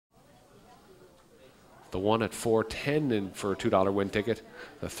The 1 at $4.10 and for a $2 win ticket.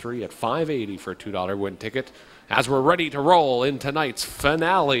 The 3 at $5.80 for a $2 win ticket. As we're ready to roll in tonight's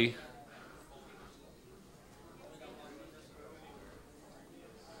finale.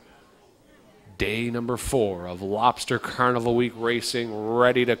 Day number 4 of Lobster Carnival Week racing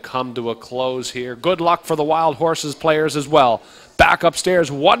ready to come to a close here. Good luck for the Wild Horses players as well. Back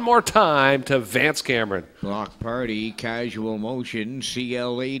upstairs one more time to Vance Cameron. Block Party, Casual Motion,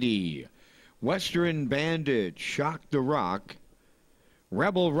 CL80. Western Bandit, Shock the Rock.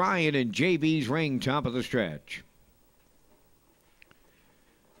 Rebel Ryan and JB's Ring, top of the stretch.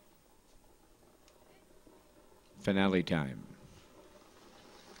 Finale time.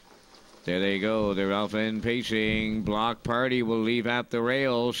 There they go. They're off and pacing. Block Party will leave at the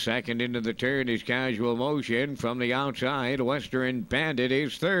rail. Second into the turn is Casual Motion. From the outside, Western Bandit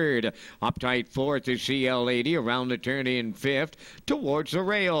is third. Uptight fourth is CL80. Around the turn in fifth. Towards the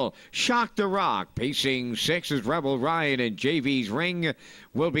rail, Shock the Rock. Pacing sixth is Rebel Ryan, and JV's Ring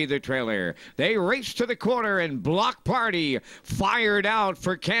will be the trailer. They race to the corner, and Block Party fired out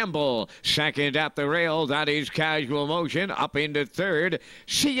for Campbell. Second at the rail, that is Casual Motion. Up into third,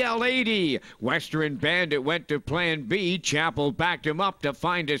 CL80. Western Bandit went to plan B. Chappell backed him up to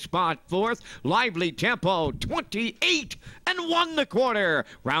find a spot fourth. Lively Tempo, 28 and 1 the quarter.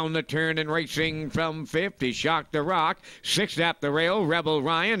 Round the turn and racing from fifth is Shock the Rock. Sixth at the rail, Rebel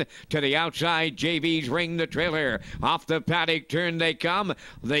Ryan. To the outside, JV's Ring the trailer. Off the paddock turn they come.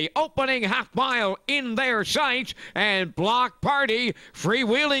 The opening half mile in their sights, and Block Party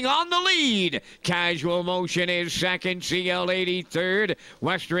freewheeling on the lead. Casual Motion is second, CL80 third,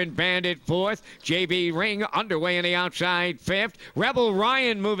 Western Bandit fourth, JB Ring underway in the outside fifth, Rebel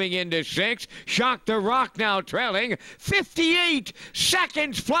Ryan moving into sixth, Shock the Rock now trailing, 58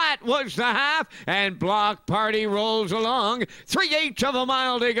 seconds flat was the half, and Block Party rolls along, 3/8 of a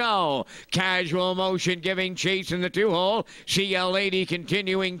mile to go. Casual Motion giving chase in the two-hole, CL80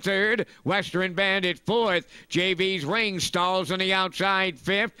 continuing third, Western Bandit fourth, JV's Ring stalls on the outside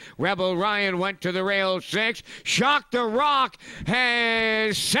fifth, Rebel Ryan went to the rail sixth, Shock the Rock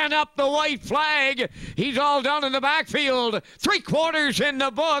has sent up the white flag. He's all done in the backfield. 3/4 in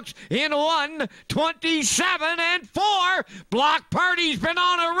the books in 1:27 and 4. Block Party's been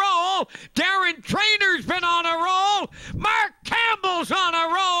on a roll. Darren Trainor's been on a roll. Mark Campbell's on a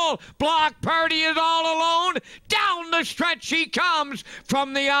roll. Block Party is all alone. Down the stretch he comes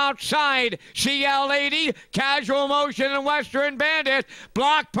from the outside. CL80, Casual Motion, and Western Bandit.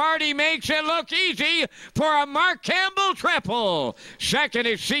 Block Party makes it look easy for a Mark Campbell triple. Second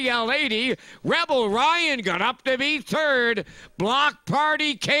is CL80. Rebel Ryan got up to be third. Block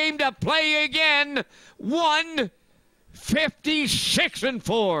Party came to play again. 1:56 and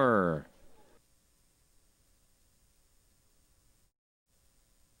 4.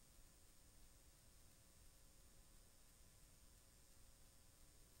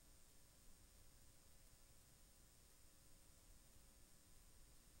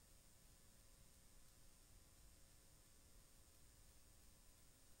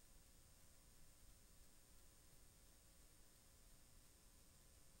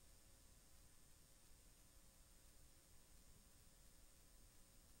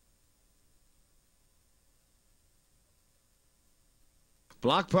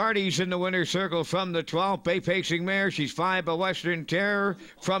 Block Party's in the winner's circle from the 12th. Bay Pacing Mare, she's 5 by Western Terror.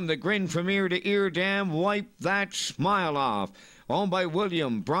 From the grin from ear to ear, damn, wipe that smile off. Owned by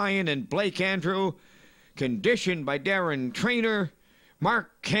William, Brian, and Blake Andrew. Conditioned by Darren Trainer.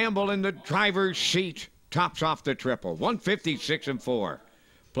 Mark Campbell in the driver's seat. Tops off the triple. 1:56 and 4.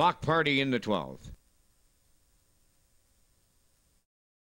 Block Party in the 12th.